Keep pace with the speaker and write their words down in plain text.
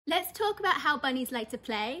Let's talk about how bunnies like to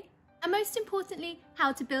play, and most importantly,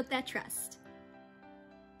 how to build their trust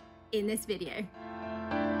in this video.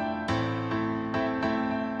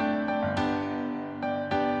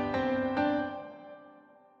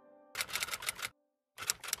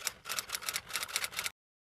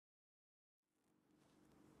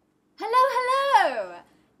 Hello!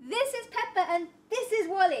 This is Pepper and this is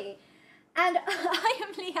Wally. And I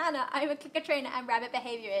am Leanna, I'm a clicker trainer and rabbit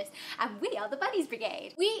behaviourist, and we are the Bunnies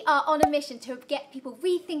Brigade. We are on a mission to get people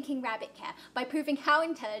rethinking rabbit care by proving how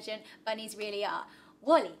intelligent bunnies really are.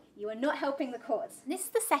 Wally, you are not helping the cause. This is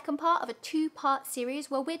the second part of a two-part series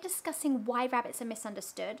where we're discussing why rabbits are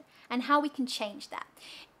misunderstood and how we can change that.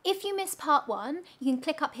 If you missed part one, you can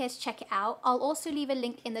click up here to check it out. I'll also leave a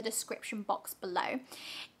link in the description box below.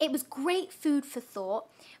 It was great food for thought.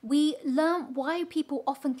 We learned why people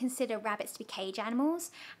often consider rabbits to be cage animals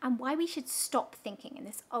and why we should stop thinking in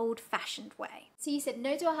this old-fashioned way. So you said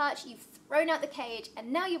no to a hutch, you've thrown out the cage,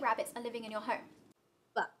 and now your rabbits are living in your home.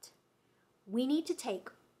 But we need to take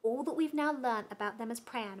all that we've now learned about them as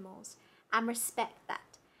prey animals and respect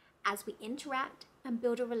that as we interact and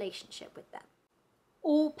build a relationship with them.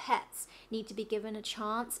 All pets need to be given a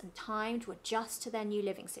chance and time to adjust to their new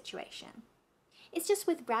living situation. It's just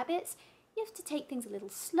with rabbits, you have to take things a little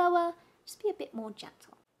slower, just be a bit more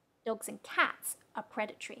gentle. Dogs and cats are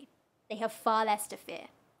predatory. They have far less to fear.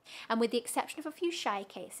 And with the exception of a few shy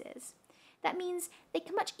cases, that means they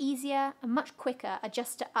can much easier and much quicker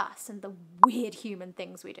adjust to us and the weird human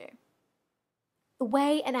things we do. The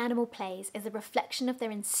way an animal plays is a reflection of their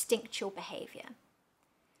instinctual behaviour.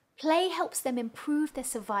 Play helps them improve their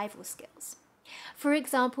survival skills. For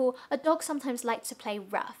example, a dog sometimes likes to play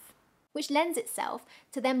rough, which lends itself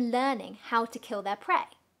to them learning how to kill their prey.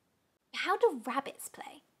 How do rabbits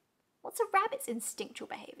play? What's a rabbit's instinctual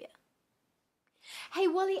behaviour? Hey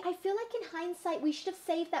Wally, I feel like in hindsight we should have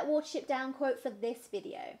saved that watership down quote for this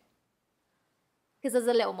video. Because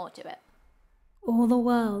there's a little more to it. All the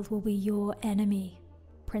world will be your enemy,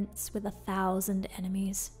 prince with 1,000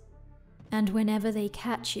 enemies. And whenever they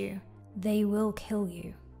catch you, they will kill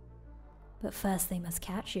you. But first they must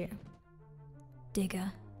catch you.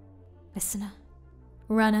 Digger, listener,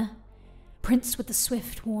 runner, prince with the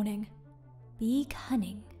swift warning. Be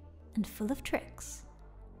cunning and full of tricks,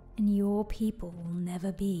 and your people will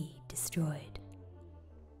never be destroyed.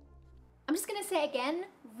 I'm just going to say again,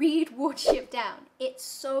 read Watership Down. It's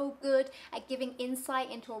so good at giving insight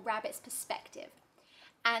into a rabbit's perspective.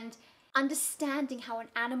 And understanding how an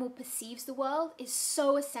animal perceives the world is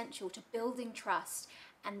so essential to building trust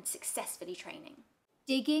and successfully training.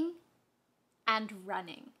 Digging and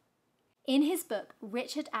running. In his book,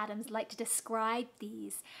 Richard Adams liked to describe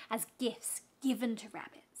these as gifts given to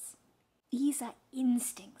rabbits. These are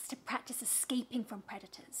instincts to practice escaping from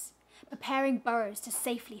predators, preparing burrows to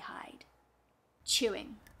safely hide.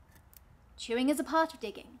 Chewing. Chewing is a part of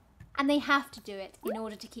digging, and they have to do it in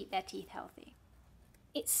order to keep their teeth healthy.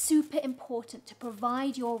 It's super important to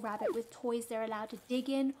provide your rabbit with toys they're allowed to dig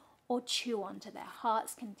in or chew on to their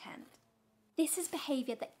heart's content. This is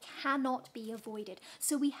behaviour that cannot be avoided,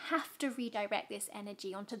 so we have to redirect this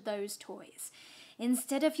energy onto those toys,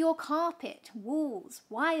 instead of your carpet, walls,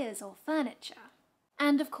 wires or furniture.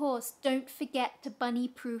 And of course, don't forget to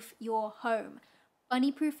bunny-proof your home.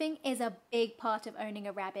 Bunny-proofing is a big part of owning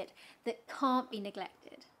a rabbit that can't be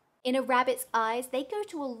neglected. In a rabbit's eyes, they go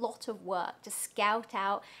to a lot of work to scout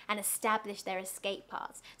out and establish their escape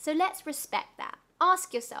paths. So let's respect that.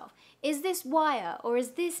 Ask yourself, is this wire or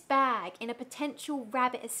is this bag in a potential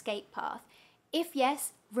rabbit escape path? If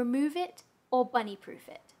yes, remove it or bunny-proof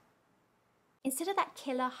it. Instead of that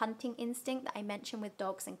killer hunting instinct that I mentioned with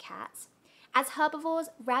dogs and cats, as herbivores,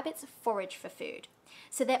 rabbits forage for food.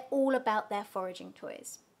 So they're all about their foraging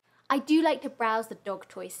toys. I do like to browse the dog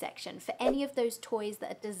toy section for any of those toys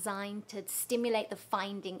that are designed to stimulate the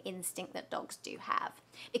finding instinct that dogs do have,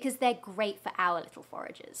 because they're great for our little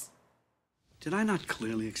foragers. Did I not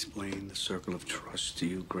clearly explain the circle of trust to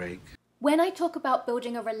you, Greg? When I talk about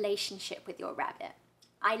building a relationship with your rabbit,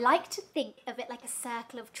 I like to think of it like a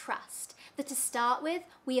circle of trust that to start with,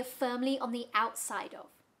 we are firmly on the outside of.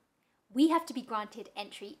 We have to be granted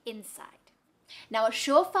entry inside. Now, a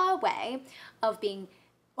surefire way of being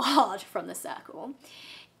barred from the circle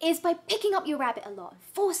is by picking up your rabbit a lot and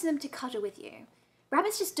forcing them to cuddle with you.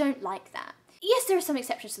 Rabbits just don't like that. Yes, there are some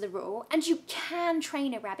exceptions to the rule, and you can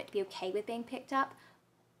train a rabbit to be okay with being picked up,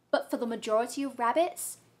 but for the majority of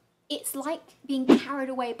rabbits, it's like being carried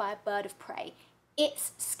away by a bird of prey.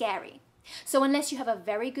 It's scary. So unless you have a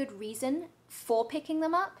very good reason for picking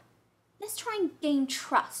them up, let's try and gain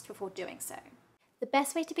trust before doing so. The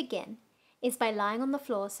best way to begin is by lying on the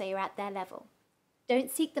floor so you're at their level. Don't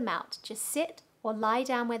seek them out, just sit or lie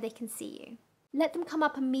down where they can see you. Let them come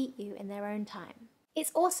up and meet you in their own time.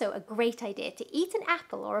 It's also a great idea to eat an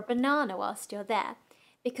apple or a banana whilst you're there,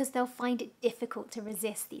 because they'll find it difficult to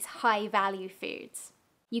resist these high-value foods.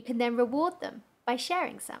 You can then reward them by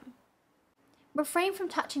sharing some. Refrain from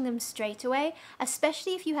touching them straight away,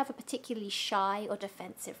 especially if you have a particularly shy or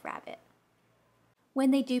defensive rabbit.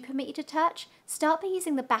 When they do permit you to touch, start by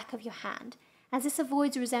using the back of your hand, as this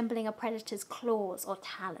avoids resembling a predator's claws or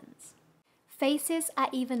talons. Faces are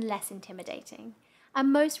even less intimidating,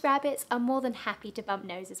 and most rabbits are more than happy to bump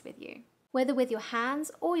noses with you. Whether with your hands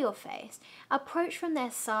or your face, approach from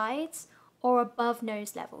their sides or above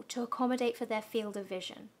nose level to accommodate for their field of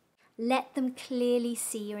vision. Let them clearly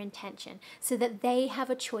see your intention so that they have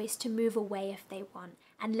a choice to move away if they want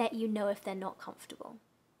and let you know if they're not comfortable.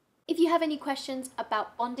 If you have any questions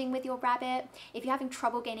about bonding with your rabbit, if you're having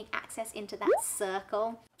trouble gaining access into that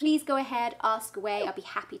circle, please go ahead, ask away, I'll be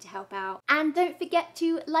happy to help out. And don't forget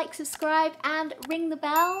to like, subscribe and ring the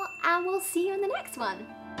bell, and we'll see you in the next one.